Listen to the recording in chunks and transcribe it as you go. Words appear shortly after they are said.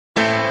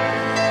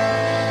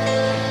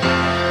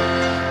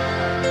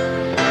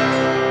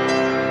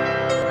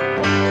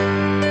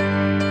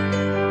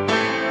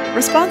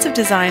Responsive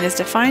design is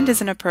defined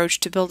as an approach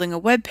to building a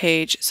web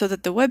page so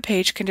that the web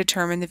page can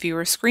determine the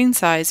viewer's screen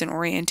size and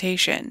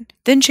orientation,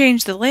 then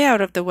change the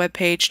layout of the web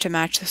page to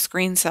match the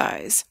screen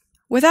size.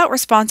 Without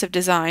responsive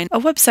design, a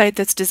website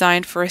that's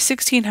designed for a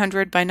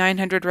 1600 by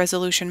 900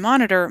 resolution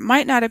monitor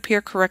might not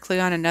appear correctly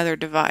on another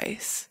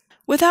device.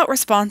 Without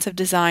responsive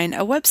design,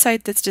 a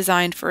website that's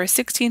designed for a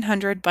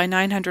 1600 by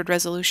 900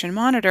 resolution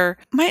monitor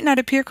might not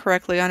appear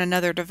correctly on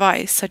another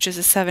device, such as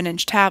a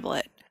 7-inch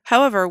tablet.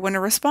 However, when a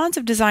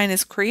responsive design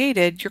is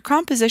created, your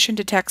composition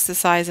detects the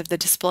size of the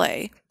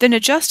display, then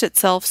adjusts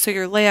itself so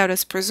your layout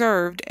is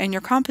preserved and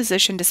your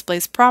composition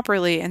displays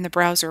properly in the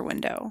browser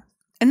window.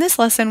 In this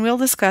lesson, we'll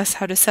discuss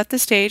how to set the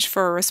stage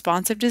for a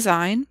responsive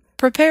design,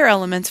 prepare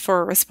elements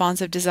for a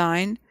responsive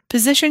design,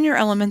 position your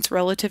elements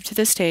relative to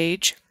the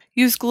stage,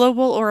 use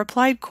global or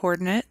applied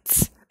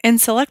coordinates, and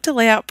select a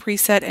layout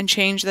preset and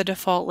change the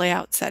default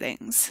layout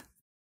settings.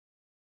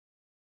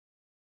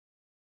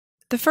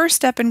 The first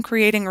step in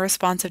creating a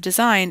responsive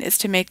design is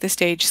to make the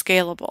stage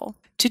scalable.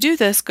 To do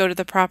this, go to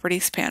the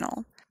Properties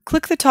panel.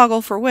 Click the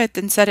toggle for width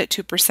and set it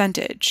to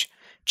percentage.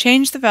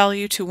 Change the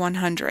value to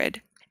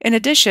 100. In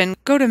addition,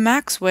 go to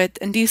Max Width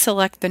and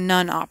deselect the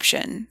None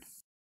option.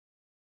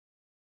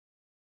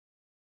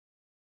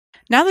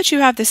 Now that you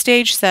have the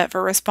stage set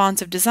for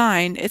responsive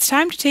design, it's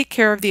time to take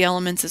care of the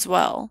elements as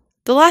well.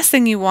 The last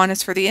thing you want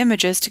is for the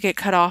images to get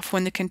cut off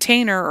when the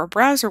container or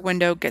browser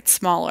window gets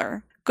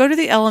smaller. Go to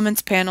the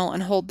Elements panel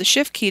and hold the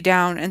Shift key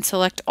down and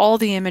select all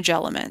the image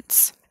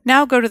elements.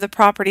 Now go to the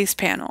Properties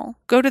panel.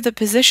 Go to the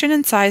Position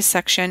and Size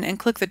section and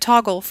click the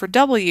toggle for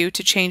W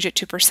to change it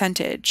to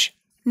percentage.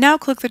 Now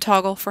click the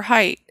toggle for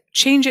Height.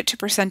 Change it to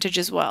percentage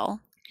as well.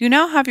 You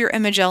now have your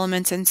image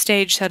elements and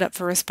stage set up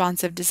for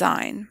responsive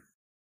design.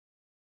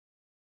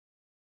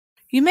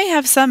 You may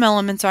have some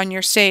elements on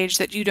your stage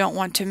that you don't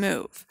want to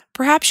move.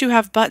 Perhaps you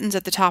have buttons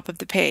at the top of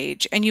the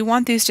page, and you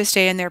want these to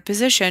stay in their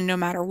position no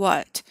matter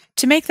what.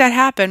 To make that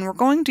happen, we're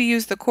going to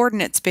use the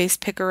Coordinate Space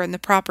Picker in the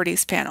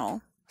Properties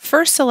panel.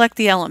 First, select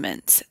the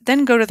elements,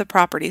 then go to the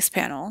Properties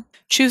panel.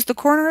 Choose the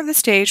corner of the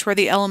stage where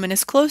the element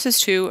is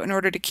closest to in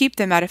order to keep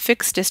them at a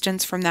fixed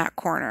distance from that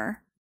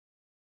corner.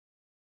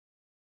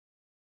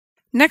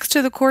 Next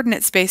to the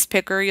Coordinate Space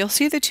Picker, you'll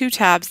see the two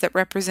tabs that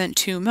represent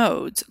two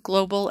modes,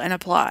 Global and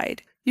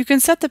Applied. You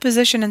can set the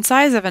position and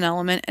size of an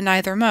element in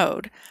either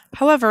mode.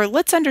 However,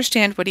 let's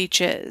understand what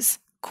each is.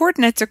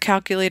 Coordinates are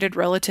calculated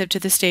relative to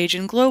the stage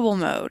in global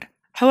mode.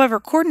 However,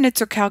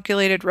 coordinates are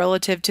calculated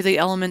relative to the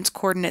element's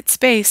coordinate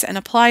space in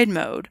applied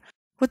mode.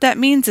 What that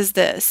means is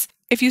this.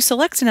 If you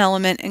select an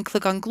element and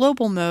click on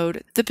global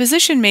mode, the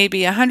position may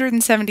be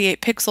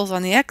 178 pixels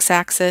on the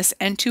x-axis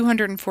and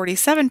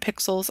 247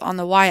 pixels on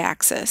the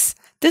y-axis.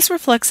 This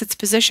reflects its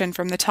position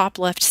from the top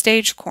left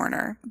stage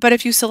corner. But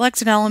if you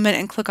select an element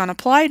and click on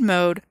Applied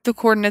Mode, the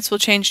coordinates will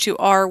change to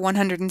R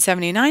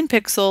 179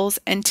 pixels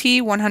and T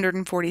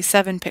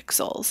 147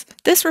 pixels.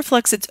 This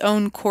reflects its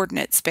own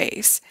coordinate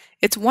space.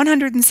 It's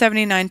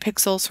 179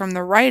 pixels from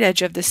the right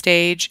edge of the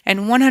stage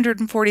and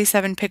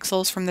 147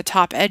 pixels from the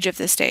top edge of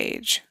the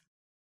stage.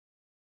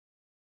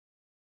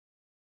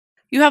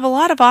 You have a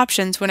lot of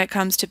options when it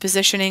comes to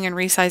positioning and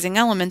resizing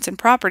elements and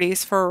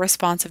properties for a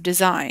responsive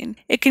design.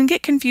 It can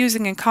get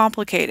confusing and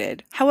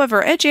complicated.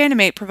 However, Edge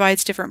Animate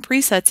provides different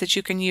presets that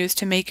you can use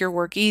to make your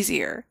work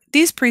easier.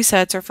 These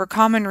presets are for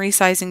common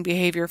resizing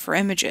behavior for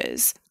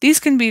images. These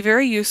can be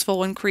very useful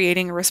when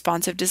creating a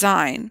responsive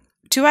design.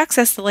 To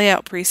access the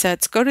layout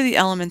presets, go to the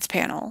Elements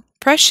panel.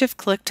 Press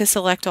Shift-click to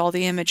select all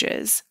the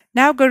images.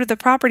 Now go to the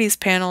Properties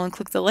panel and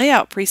click the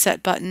Layout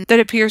Preset button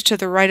that appears to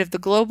the right of the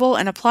Global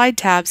and Applied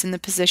tabs in the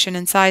Position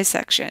and Size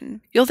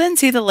section. You'll then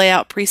see the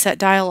Layout Preset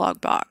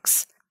dialog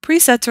box.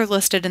 Presets are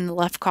listed in the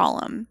left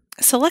column.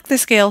 Select the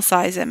Scale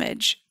Size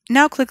image.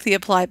 Now click the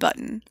Apply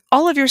button.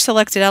 All of your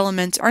selected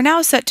elements are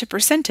now set to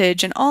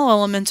percentage and all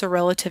elements are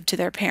relative to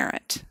their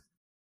parent.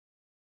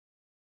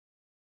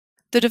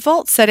 The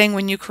default setting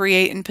when you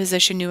create and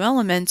position new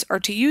elements are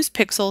to use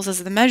pixels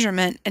as the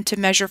measurement and to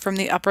measure from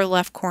the upper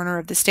left corner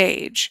of the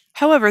stage.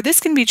 However,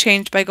 this can be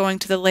changed by going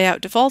to the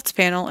Layout Defaults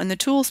panel in the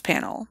Tools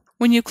panel.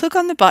 When you click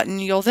on the button,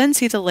 you'll then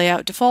see the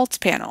Layout Defaults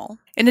panel.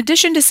 In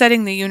addition to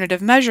setting the unit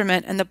of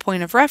measurement and the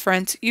point of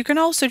reference, you can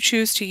also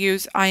choose to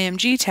use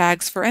IMG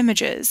tags for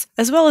images,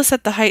 as well as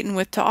set the height and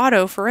width to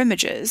auto for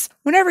images.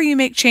 Whenever you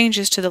make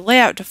changes to the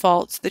layout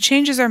defaults, the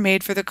changes are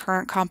made for the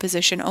current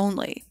composition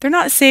only. They're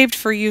not saved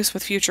for use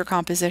with future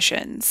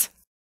compositions.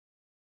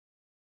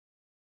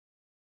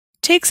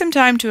 Take some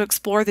time to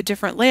explore the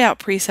different layout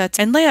presets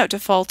and layout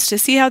defaults to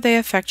see how they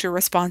affect your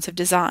responsive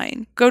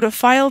design. Go to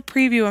File,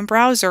 Preview, and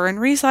Browser and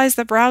resize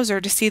the browser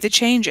to see the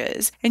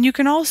changes, and you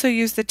can also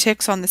use the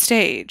ticks on the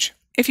stage.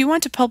 If you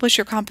want to publish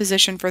your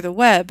composition for the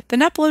web, then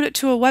upload it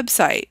to a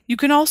website. You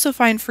can also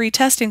find free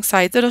testing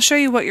sites that'll show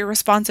you what your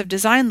responsive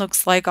design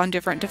looks like on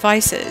different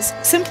devices.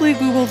 Simply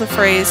Google the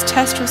phrase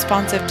 "test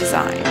responsive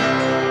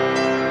design."